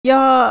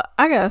Y'all,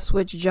 I gotta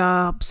switch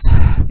jobs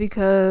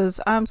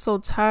because I'm so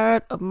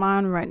tired of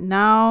mine right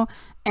now.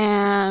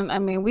 And I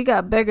mean, we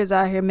got beggars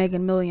out here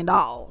making $1 million.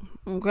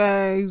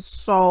 Okay,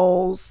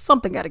 so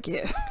something gotta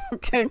give.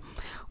 Okay,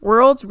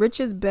 world's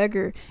richest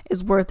beggar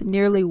is worth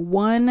nearly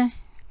 $1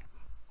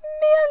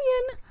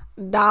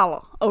 million.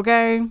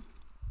 Okay,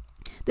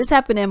 this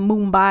happened in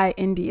Mumbai,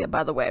 India,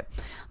 by the way.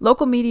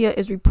 Local media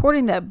is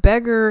reporting that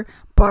beggar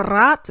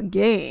Bharat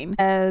Gain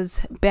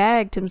has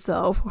bagged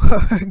himself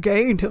or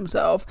gained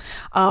himself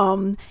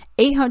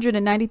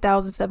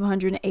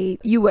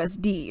 890,708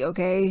 USD,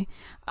 okay,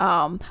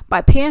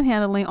 by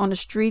panhandling on the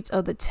streets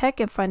of the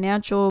tech and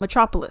financial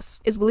metropolis.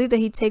 It's believed that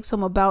he takes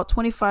home about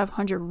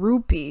 2,500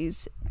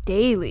 rupees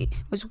daily,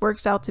 which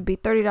works out to be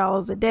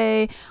 $30 a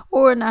day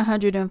or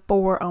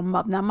 904 a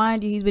month. Now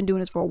mind you, he's been doing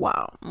this for a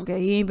while.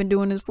 Okay, he ain't been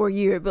doing this for a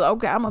year, but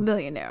okay, I'm a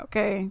millionaire.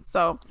 Okay,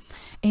 so,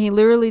 and he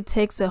literally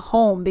takes it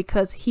home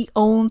because he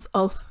owns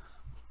a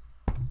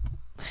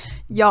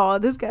y'all,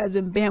 this guy's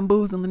been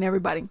bamboozling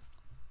everybody.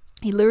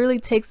 He literally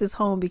takes his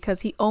home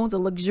because he owns a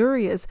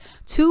luxurious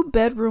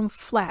 2-bedroom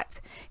flat.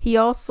 He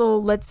also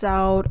lets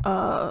out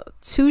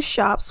 2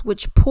 shops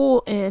which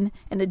pull in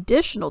an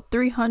additional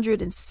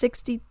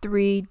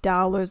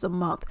 $363 a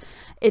month.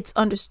 It's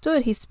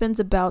understood he spends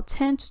about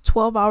 10 to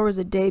 12 hours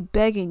a day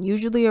begging,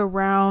 usually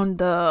around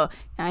the,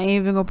 I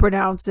ain't even gonna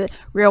pronounce it,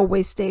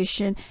 railway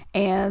station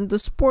and the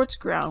sports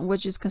ground,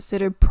 which is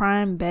considered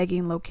prime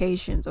begging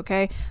locations.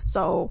 Okay,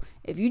 so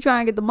if you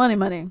try and get the money,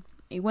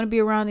 you want to be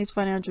around these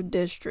financial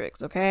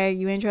districts. Okay,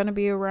 you ain't trying to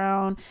be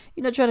around,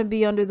 you're not trying to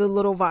be under the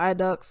little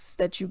viaducts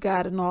that you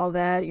got and all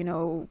that, you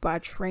know, by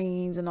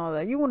trains and all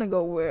that. You want to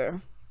go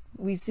where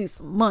we see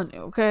some money.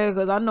 Okay,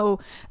 because I know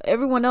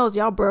everyone else,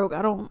 y'all broke.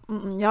 I don't,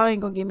 y'all ain't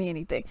gonna give me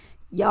anything.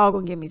 Y'all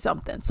gonna give me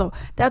something. So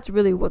that's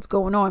really what's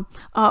going on.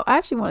 I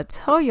actually want to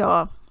tell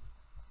y'all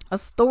a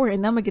story,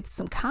 and then I'm gonna get to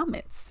some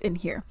comments in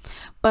here.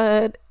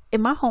 But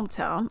in my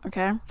hometown,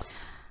 okay,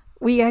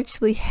 we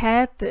actually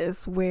had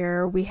this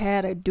where we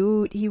had a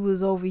dude, he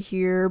was over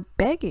here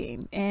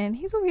begging, and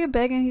he's over here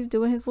begging, he's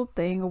doing his little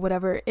thing or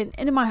whatever. And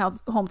in my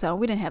hometown,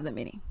 we didn't have that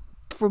many.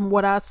 From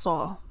what I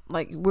saw,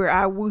 like where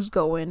I was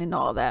going and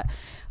all that,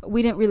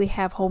 we didn't really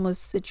have homeless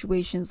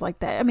situations like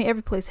that. I mean,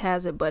 every place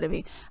has it, but I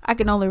mean, I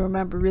can only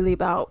remember really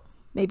about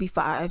maybe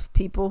 5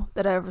 people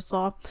that I ever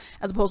saw,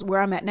 as opposed to where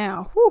I'm at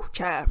now. Whoo,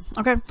 child.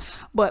 Okay,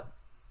 but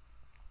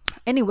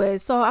anyway,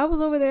 so I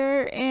was over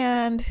there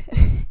and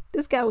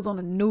this guy was on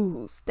the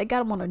news. They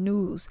got him on the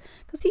news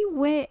because he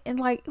went and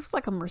like, it was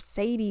like a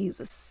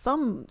Mercedes or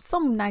some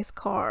nice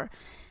car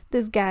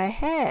this guy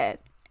had.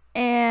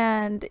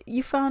 And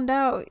you found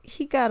out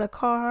he got a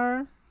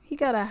car, he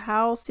got a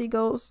house he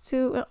goes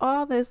to and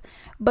all this,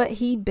 but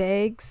he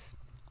begs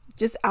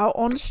just out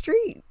on the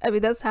street. I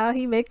mean, that's how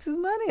he makes his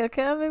money.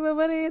 Okay, I make my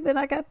money, then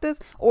I got this.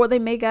 Or they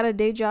may got a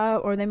day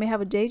job, or they may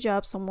have a day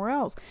job somewhere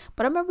else.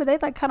 But I remember they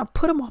like kind of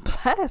put him on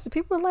blast. And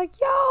people were like,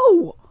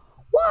 yo,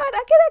 what?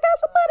 I got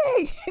some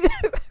money.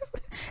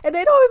 And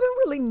they don't even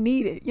really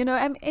need it. You know,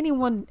 I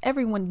mean,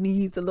 everyone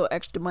needs a little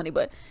extra money,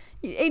 but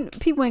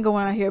people ain't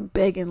going out here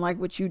begging like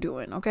what you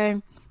doing.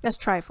 Okay, that's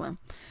trifling.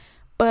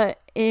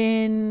 But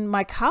in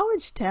my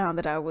college town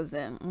that I was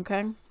in,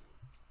 okay,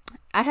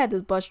 I had this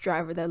bus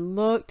driver that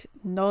looked,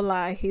 no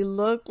lie, he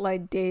looked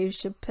like Dave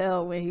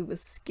Chappelle when he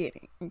was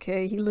skinny.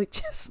 Okay, he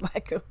looked just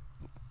like him.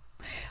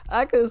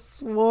 I could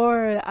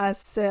swore I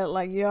said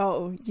like,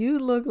 yo, you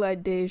look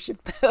like Dave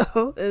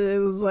Chappelle. And it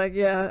was like,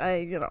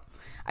 yeah,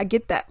 I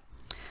get that.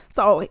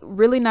 So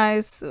really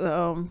nice,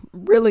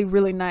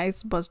 really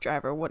nice bus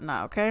driver,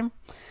 whatnot. Okay,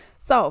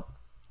 so,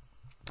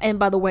 and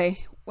by the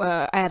way,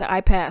 I had an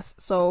iPass.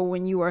 So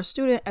when you are a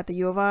student at the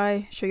U of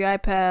I, show your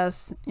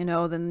iPass, you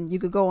know, then you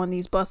could go on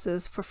these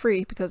buses for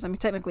free because I mean,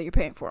 technically you're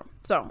paying for them.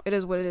 So it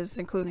is what it is,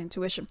 including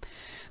tuition.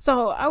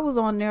 So I was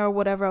on there or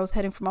whatever. I was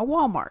heading for my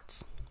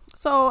Walmarts.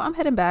 So I'm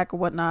heading back or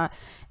whatnot,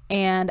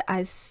 and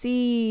I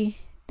see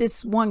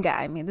this one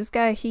guy. I mean, this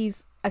guy, I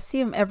see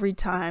him every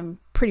time,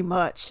 pretty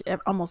much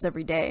almost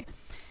every day.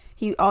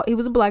 He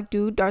was a black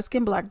dude,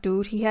 dark-skinned black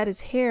dude. He had his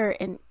hair,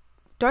 and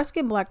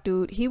dark-skinned black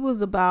dude, he was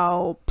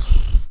about,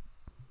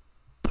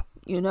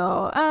 you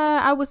know,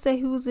 I would say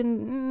he was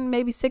in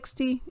maybe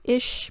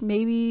 60-ish,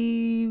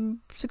 maybe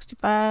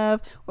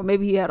 65, or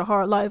maybe he had a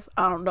hard life.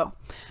 I don't know.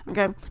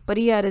 Okay, but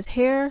he had his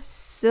hair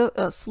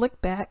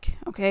slicked back.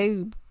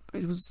 Okay,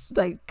 it was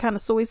like kind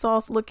of soy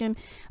sauce looking,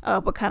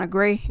 but kind of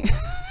gray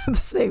at the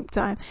same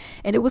time.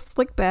 And it was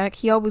slicked back.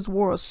 He always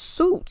wore a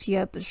suit. He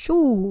had the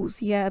shoes.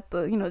 He had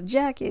the, you know,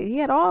 jacket. He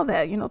had all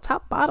that, you know,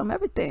 top, bottom,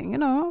 everything. You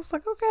know, I was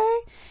like, okay.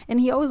 And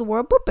he always wore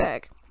a book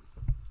bag.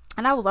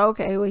 And I was like,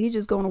 okay, well, he's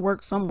just going to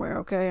work somewhere.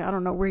 Okay, I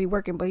don't know where he's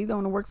working, but he's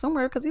going to work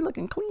somewhere because he's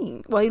looking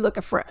clean. Well, he's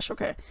looking fresh.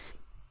 Okay,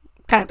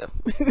 kind of.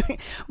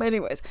 But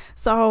anyways,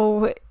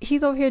 so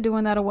he's over here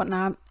doing that or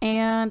whatnot.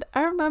 And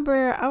I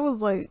remember I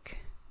was like,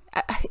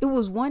 it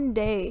was one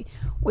day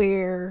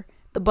where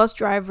the bus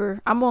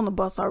driver, I'm on the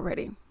bus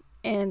already,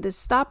 and the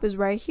stop is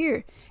right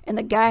here, and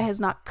the guy has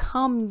not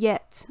come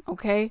yet.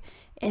 Okay,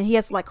 and he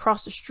has to like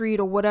cross the street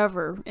or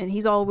whatever, and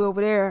he's all the way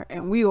over there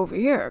and we over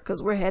here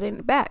because we're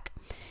heading back.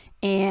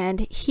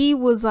 And he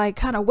was like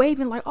kind of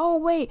waving like, oh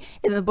wait,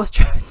 and then the bus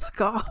driver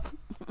took off.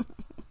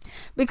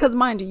 Because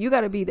mind you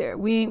got to be there.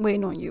 We ain't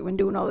waiting on you and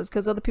doing all this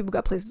because other people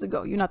got places to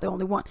go. You're not the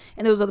only one.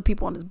 And there was other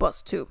people on this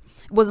bus too.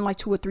 It wasn't like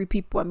 2 or 3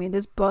 people. I mean,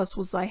 this bus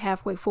was like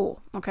halfway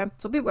full. Okay,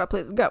 so people got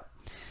places to go.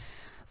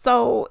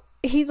 So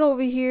he's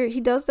over here, he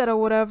does that or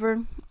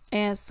whatever,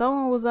 and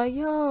someone was like,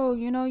 yo,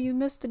 you know, you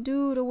missed the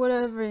dude or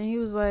whatever, and he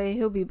was like,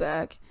 he'll be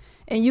back.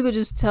 And you could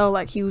just tell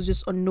like he was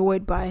just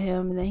annoyed by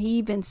him. And then he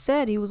even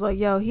said, he was like,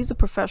 yo, he's a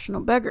professional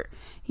beggar.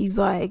 He's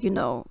like, you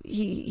know,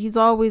 he's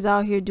always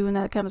out here doing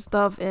that kind of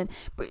stuff, and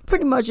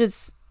pretty much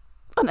it's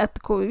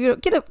unethical. You know,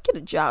 get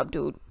a job,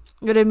 dude.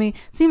 You know what I mean?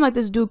 Seemed like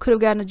this dude could have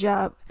gotten a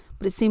job,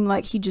 but it seemed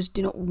like he just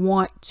didn't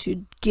want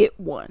to get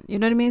one. You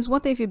know what I mean? It's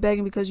one thing if you're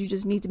begging because you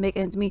just need to make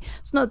ends meet.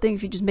 It's another thing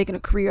if you're just making a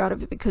career out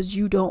of it because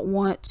you don't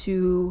want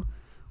to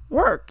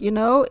work, you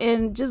know.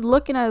 And just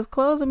looking at his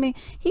clothes, I mean,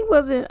 I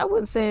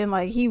wasn't saying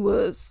like he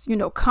was, you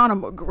know, Conor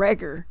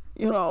McGregor,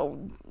 you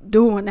know,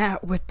 doing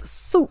that with the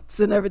suits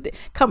and everything.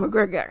 Conor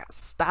McGregor got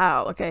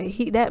style,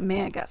 okay? That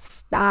man got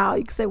style.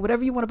 You can say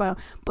whatever you want about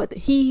him, but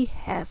he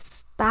has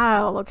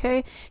style,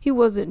 okay? He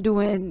wasn't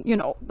doing, you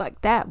know,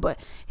 like that, but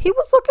he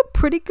was looking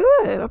pretty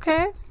good,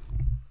 okay?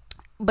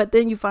 But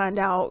then you find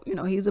out, you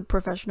know, he's a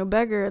professional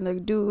beggar, and the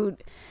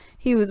dude,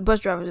 he was bus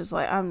driver, just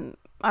like, I'm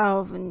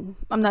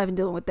not even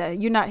dealing with that.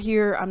 You're not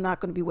here. I'm not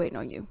going to be waiting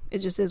on you. It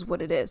just is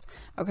what it is,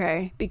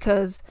 okay?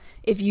 Because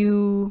if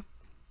you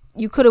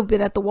could have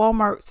been at the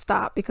Walmart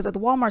stop, because at the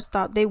Walmart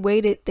stop, they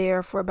waited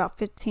there for about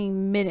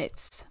 15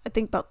 minutes. I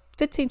think about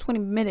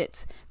 15-20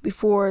 minutes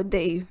before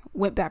they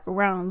went back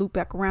around, looped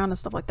back around and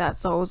stuff like that.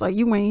 So it was like,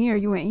 you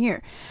ain't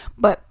here.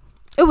 But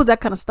it was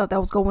that kind of stuff that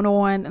was going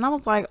on. And I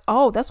was like,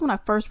 oh, that's when I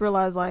first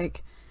realized,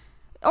 like,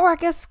 or I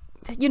guess,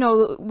 you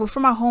know,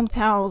 from my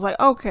hometown, I was like,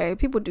 okay,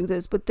 people do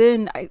this. But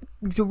then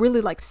you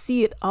really like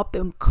see it up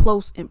and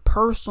close and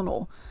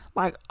personal.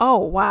 Like, oh,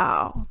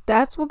 wow,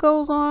 that's what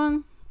goes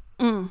on.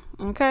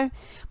 Okay,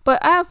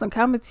 but I have some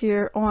comments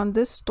here on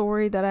this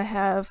story that I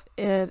have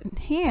in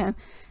hand,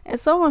 and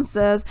someone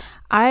says,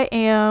 I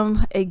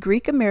am a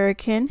Greek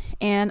American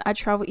and I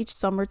travel each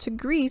summer to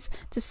Greece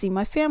to see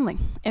my family.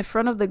 In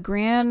front of the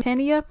Grand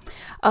Penia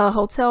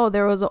hotel,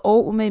 there was an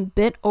old woman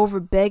bent over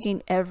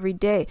begging every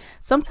day.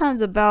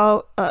 Something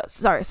about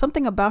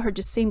her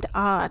just seemed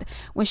odd.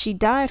 When she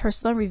died, her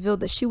son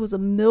revealed that she was a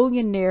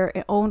millionaire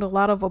and owned a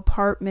lot of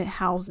apartment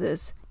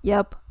houses.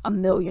 Yep, a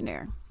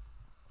millionaire.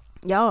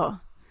 Y'all,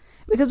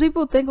 because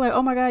people think like,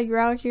 oh my god, you're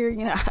out here,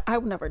 you know, I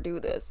would never do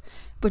this.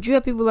 But you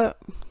have people that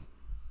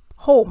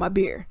hold my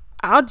beer,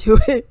 I'll do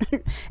it. And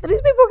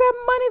these people got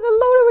money, they're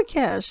loaded with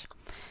cash.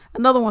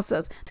 Another one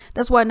says,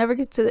 that's why I never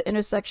get to the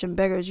intersection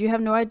beggars. You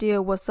have no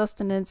idea what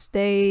sustenance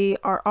they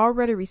are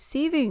already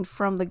receiving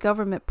from the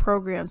government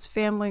programs,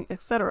 family,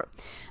 etc.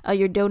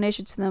 Your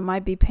donation to them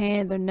might be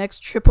paying their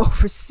next trip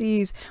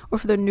overseas or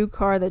for their new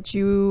car that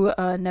you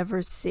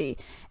never see.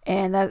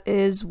 And that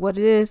is what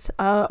it is.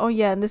 Oh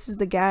yeah, and this is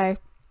the guy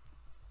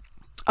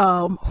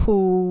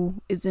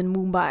who is in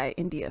Mumbai,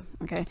 India.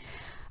 Okay,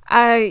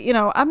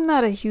 I'm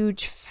not a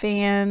huge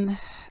fan.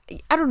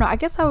 I don't know. I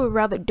guess I would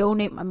rather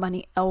donate my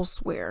money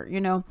elsewhere,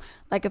 you know,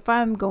 like if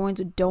I'm going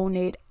to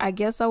donate, I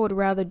guess I would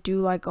rather do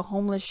like a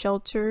homeless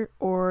shelter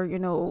or, you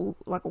know,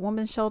 like a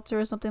women's shelter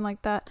or something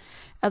like that,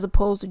 as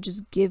opposed to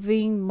just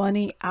giving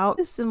money out.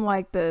 Listen,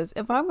 like this,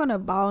 if I'm going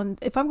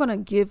to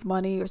give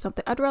money or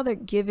something, I'd rather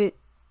give it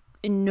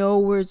and know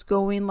where it's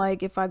going.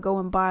 Like if I go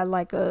and buy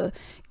like a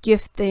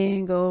gift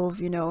thing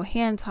of, you know,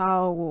 hand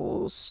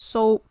towels,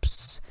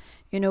 soaps,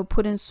 you know,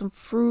 put in some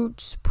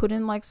fruits, put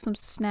in like some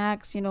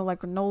snacks, you know,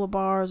 like granola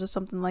bars or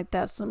something like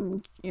that,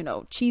 some, you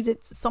know,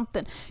 Cheez-Its,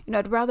 something, you know,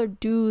 I'd rather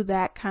do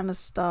that kind of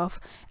stuff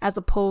as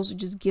opposed to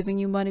just giving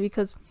you money,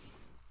 because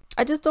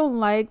I just don't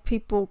like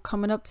people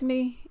coming up to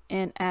me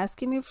and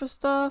asking me for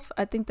stuff.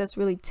 I think that's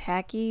really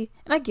tacky,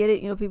 and I get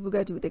it, you know, people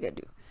gotta do what they gotta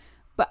do.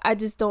 But I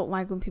just don't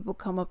like when people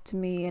come up to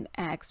me and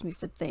ask me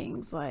for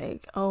things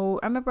like, oh,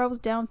 I remember I was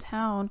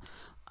downtown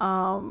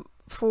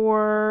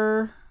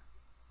for,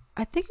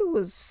 I think it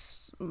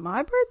was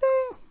my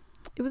birthday.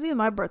 It was either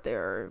my birthday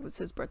or it was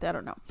his birthday. I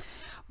don't know.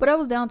 But I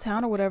was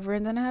downtown or whatever.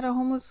 And then I had a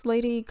homeless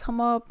lady come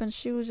up and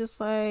she was just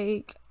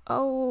like,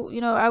 oh, you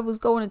know, I was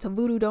going into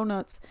Voodoo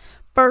Donuts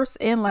first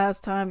and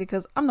last time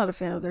because I'm not a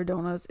fan of their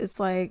donuts. It's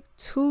like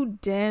too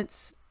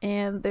dense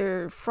and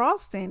their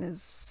frosting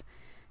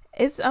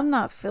I'm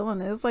not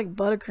feeling it. It's like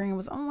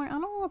buttercream. I'm like, I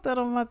don't want that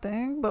on my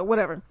thing, but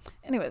whatever.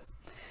 Anyways,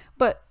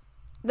 but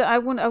I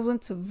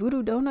went to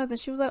Voodoo Donuts and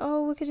she was like,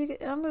 oh, what could you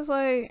get? I'm just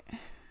like,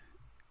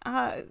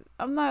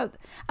 I'm not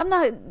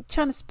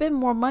trying to spend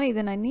more money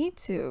than I need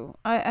to.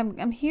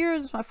 I'm here.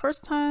 It's my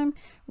first time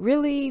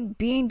really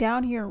being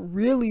down here and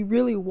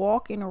really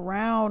walking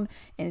around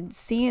and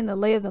seeing the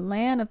lay of the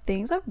land of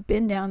things. I've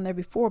been down there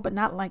before, but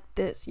not like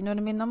this. You know what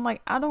I mean? I'm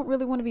like, I don't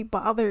really want to be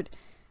bothered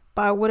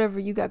by whatever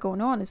you got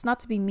going on. It's not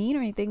to be mean or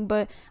anything,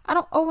 but I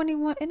don't owe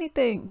anyone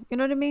anything. You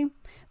know what I mean?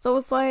 So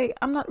it's like,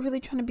 I'm not really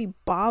trying to be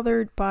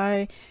bothered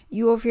by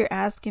you over here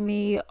asking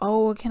me,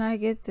 oh, can I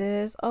get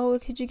this? Oh,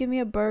 could you give me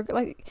a burger?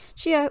 Like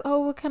she asked,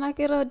 oh, can I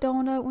get a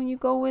donut when you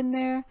go in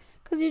there?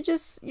 Cause you're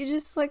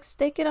just like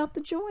staking out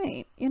the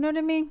joint. You know what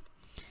I mean?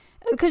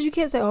 Because you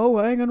can't say, oh,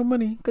 I ain't got no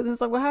money. Cause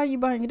it's like, well, how are you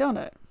buying your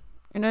donut?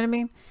 You know what I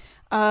mean?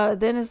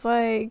 Then it's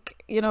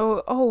like, you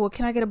know, oh, well,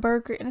 can I get a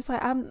burger? And it's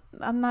like, I'm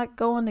not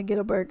going to get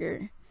a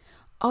burger.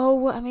 Oh,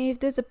 well, I mean, if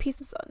there's a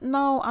piece of,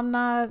 no, I'm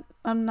not,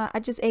 I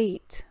just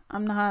ate.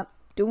 I'm not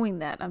doing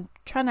that. I'm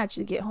trying to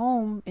actually get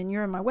home and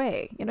you're in my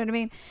way. You know what I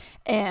mean?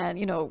 And,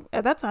 you know,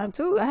 at that time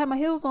too, I had my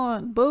heels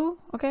on, boo.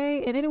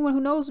 Okay. And anyone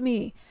who knows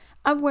me,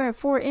 I'm wearing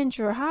 4-inch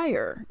or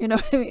higher, you know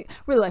what I mean?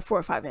 Really like 4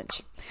 or 5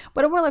 inch,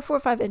 but I wear like 4 or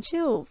 5 inch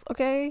heels.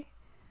 Okay.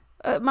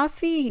 My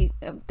feet,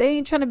 they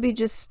ain't trying to be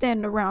just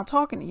standing around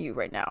talking to you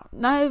right now.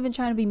 Not even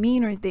trying to be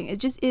mean or anything. It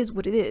just is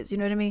what it is. You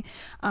know what I mean?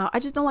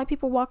 I just don't like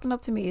people walking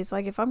up to me. It's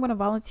like, if I'm going to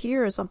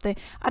volunteer or something,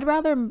 I'd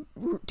rather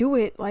do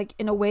it like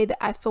in a way that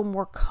I feel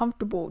more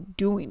comfortable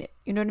doing it.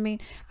 You know what I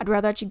mean? I'd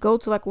rather actually go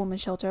to like a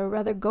women's shelter. I'd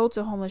rather go to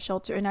a homeless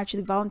shelter and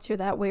actually volunteer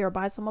that way, or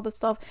buy some other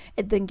stuff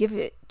and then give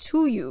it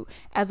to you,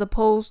 as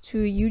opposed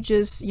to you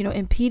just, you know,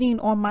 impeding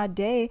on my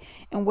day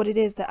and what it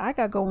is that I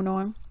got going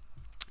on.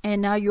 And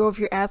now you're over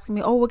here asking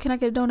me, oh, well, can I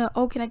get a donut?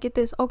 Oh, can I get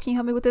this? Oh, can you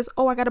help me with this?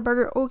 Oh, I got a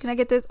burger. Oh, can I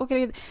get this? Oh, can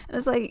I get... And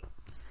it's like,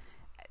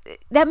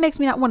 that makes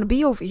me not want to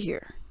be over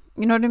here.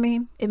 You know what I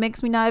mean? It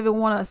makes me not even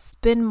want to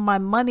spend my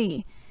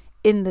money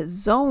in the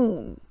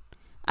zone.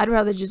 I'd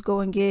rather just go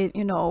and get,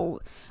 you know,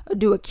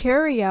 do a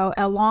carry out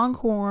at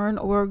Longhorn,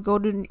 or go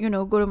to, you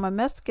know, go to my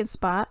Mexican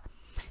spot,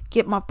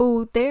 get my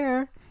food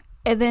there,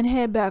 and then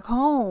head back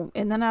home.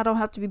 And then I don't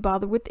have to be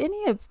bothered with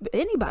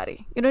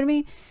anybody. You know what I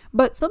mean?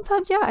 But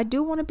sometimes, yeah, I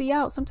do want to be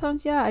out.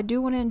 Sometimes, yeah, I do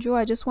want to enjoy.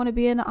 I just want to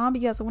be in the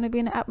ambiance. I want to be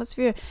in the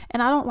atmosphere.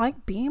 And I don't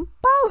like being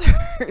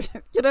bothered,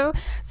 you know?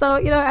 So,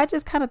 you know, I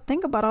just kind of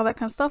think about all that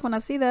kind of stuff when I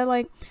see that,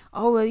 like,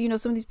 oh, well, you know,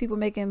 some of these people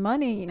making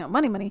money, you know,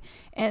 money.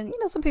 And, you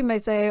know, some people may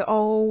say,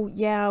 oh,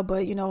 yeah,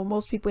 but, you know,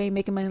 most people ain't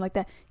making money like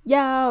that.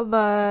 Yeah,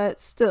 but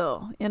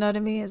still, you know what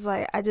I mean? It's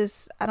like, I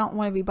don't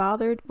want to be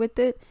bothered with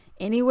it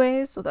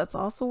anyway. So that's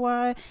also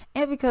why.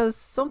 And because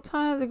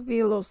sometimes it could be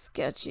a little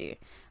sketchy.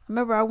 I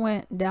remember I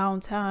went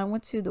downtown. I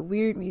went to the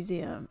Weird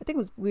Museum. I think it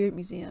was Weird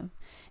Museum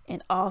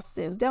in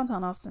Austin. It was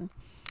downtown Austin.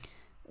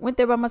 Went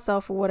there by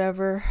myself or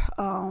whatever,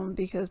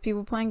 because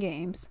people playing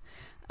games.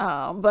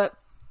 But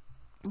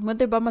went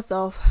there by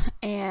myself,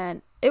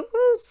 and it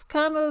was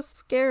kind of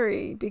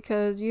scary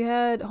because you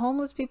had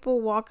homeless people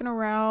walking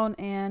around,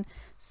 and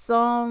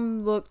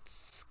some looked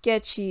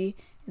sketchy.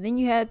 And then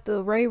you had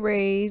the Ray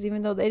Rays,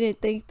 even though they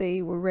didn't think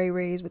they were Ray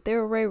Rays, but they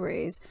were Ray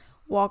Rays,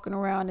 walking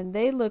around, and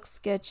they look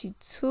sketchy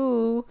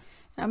too.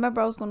 And I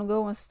remember I was going to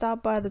go and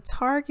stop by the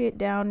Target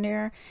down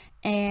there,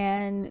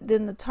 and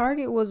then the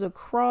Target was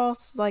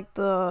across like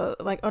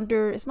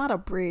under, it's not a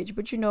bridge,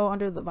 but you know,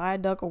 under the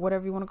viaduct or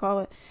whatever you want to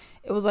call it.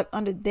 It was like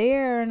under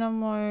there, and I'm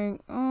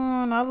like,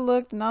 and I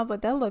looked and I was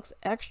like, that looks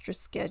extra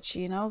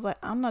sketchy. And I was like,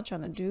 I'm not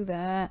trying to do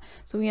that.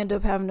 So we end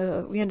up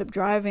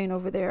driving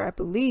over there, I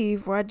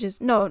believe, where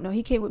no,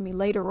 he came with me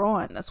later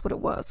on. That's what it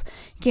was.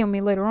 He came with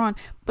me later on.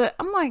 But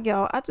I'm like,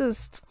 yo,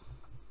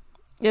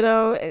 you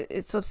know,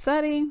 it's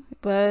upsetting,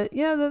 but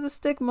yeah, there's a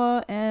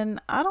stigma, and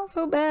I don't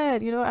feel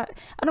bad. You know, I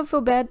don't feel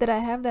bad that I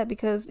have that,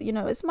 because, you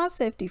know, it's my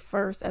safety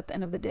first at the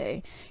end of the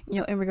day, you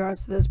know, in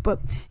regards to this. But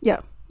yeah,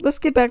 let's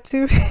get back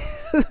to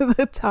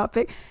the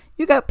topic.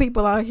 You got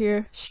people out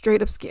here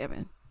straight up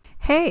scamming.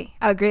 Hey,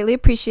 I would greatly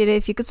appreciate it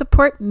if you could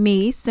support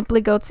me.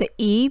 Simply go to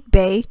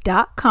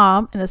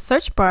ebay.com. In the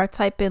search bar,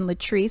 type in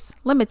Latrice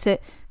Limited,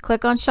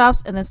 click on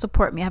shops, and then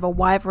support me. I have a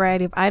wide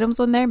variety of items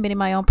on there, many of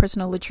my own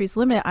personal Latrice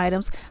Limited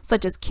items,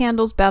 such as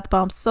candles, bath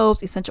bombs,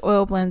 soaps, essential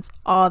oil blends,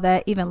 all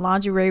that, even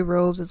lingerie,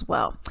 robes as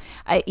well.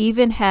 I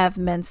even have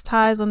men's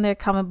ties on there,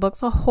 comic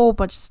books, a whole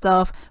bunch of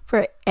stuff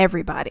for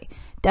everybody.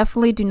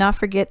 Definitely do not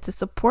forget to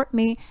support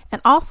me,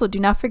 and also do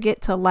not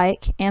forget to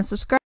like and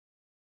subscribe.